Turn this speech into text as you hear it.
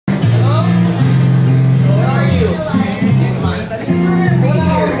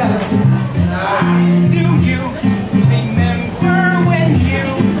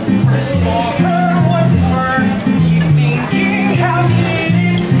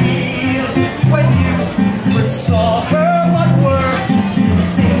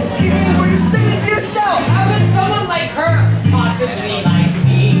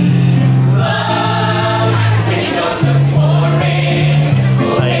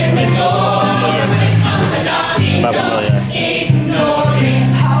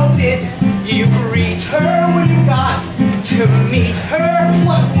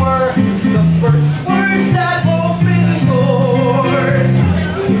What were the first words that opened doors?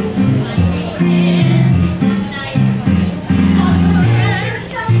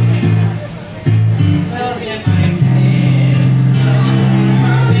 Well, if I miss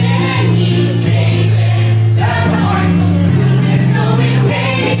many stages that the heart goes through, there's no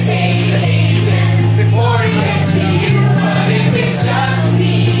way to take ages before it gets to you. But if it's just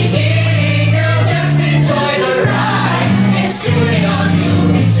me, hey girl, just enjoy the ride. And soon enough you'll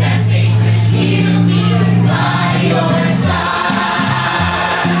reach that stage where she'll be by your side.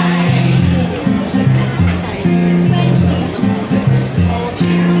 First called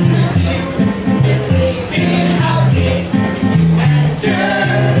you, and how did you answer?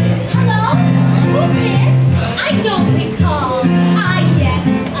 Hello? Who's this? I don't recall. Yes,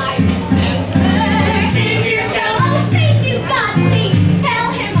 I remember. Say to yourself, oh, babe, you got me. Tell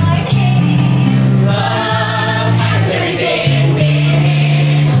him I'm his. Love happens every day and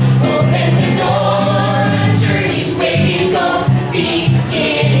minute. Open the door, the journey's waiting, go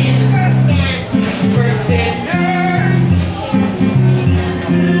begin. First dance. First dinners.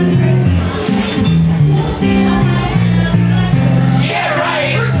 Yeah,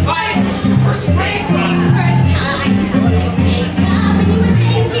 right. First fights. First breakup. First time you make up and you were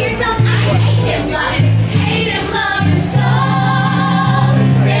saying to yourself, I hate him, love so.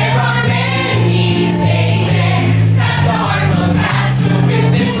 There are many stages that the heart goes past. So with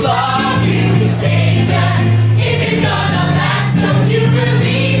this love you say just isn't gonna last. Don't you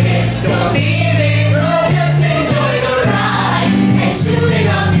believe it? Don't leave it, girl. Just enjoy the ride. And soon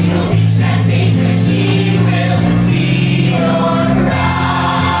enough you'll reach that stage where she will be your bride.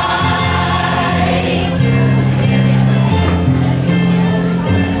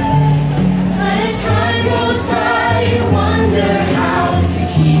 But as time goes by, you wonder how to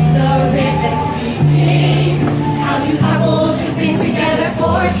keep the rhythm beating. How do couples who've been together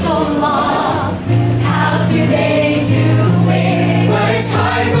for so long, how do they do it? But as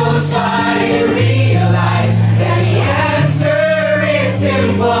time goes by, you realize that the answer is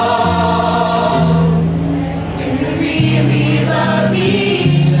simple. When you really love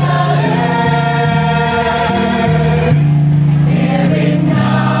each other, there is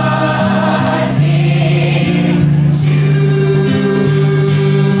nothing to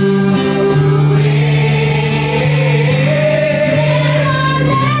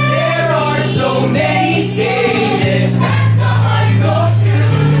There are so many stages that the heart goes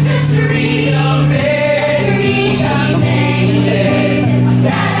through just to read a page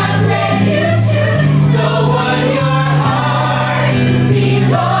that I've led you to. the one your heart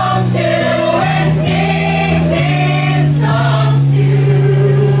belongs to and sings its songs to.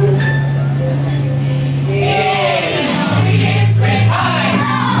 Yeah, begins with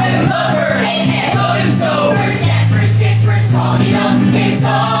I and love her and love him so. First dance, first kiss, first fall, you know, It's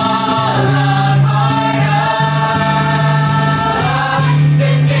all a part of the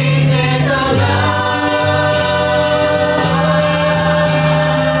stages of love.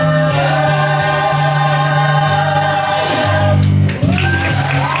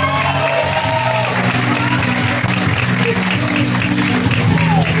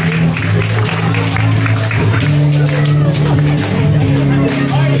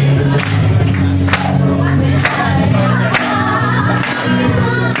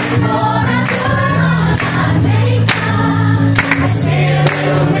 I say a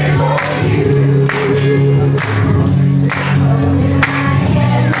little bit for you. I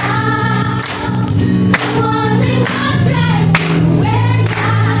get lost, wondering what dress you wear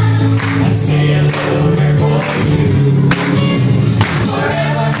now. I say a little bit for you.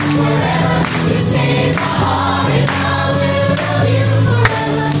 Forever, forever, you stay in my heart and I will love you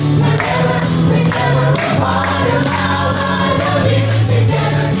forever. Whenever, whenever we're part of our love is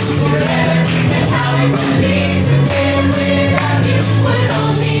together. Forever, that's how it was meant to be. Without you would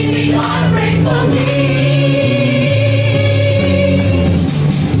only be heartbreak for me.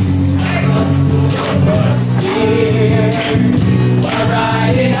 I go to bus here, while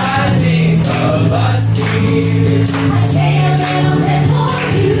riding I think of us here. I say a little bit for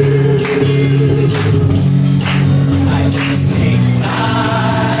you. I just take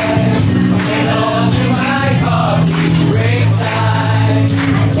time, and all in my car we break time.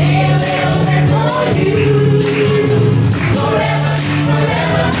 I say a little bit for you. Forever,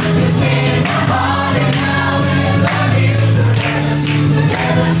 forever, you stay in my heart and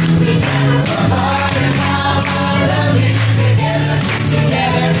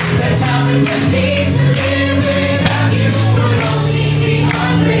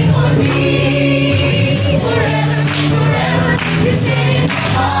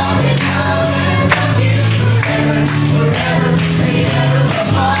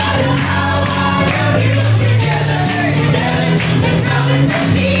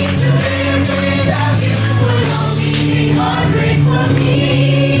me to live without you would only be heartbreak for me.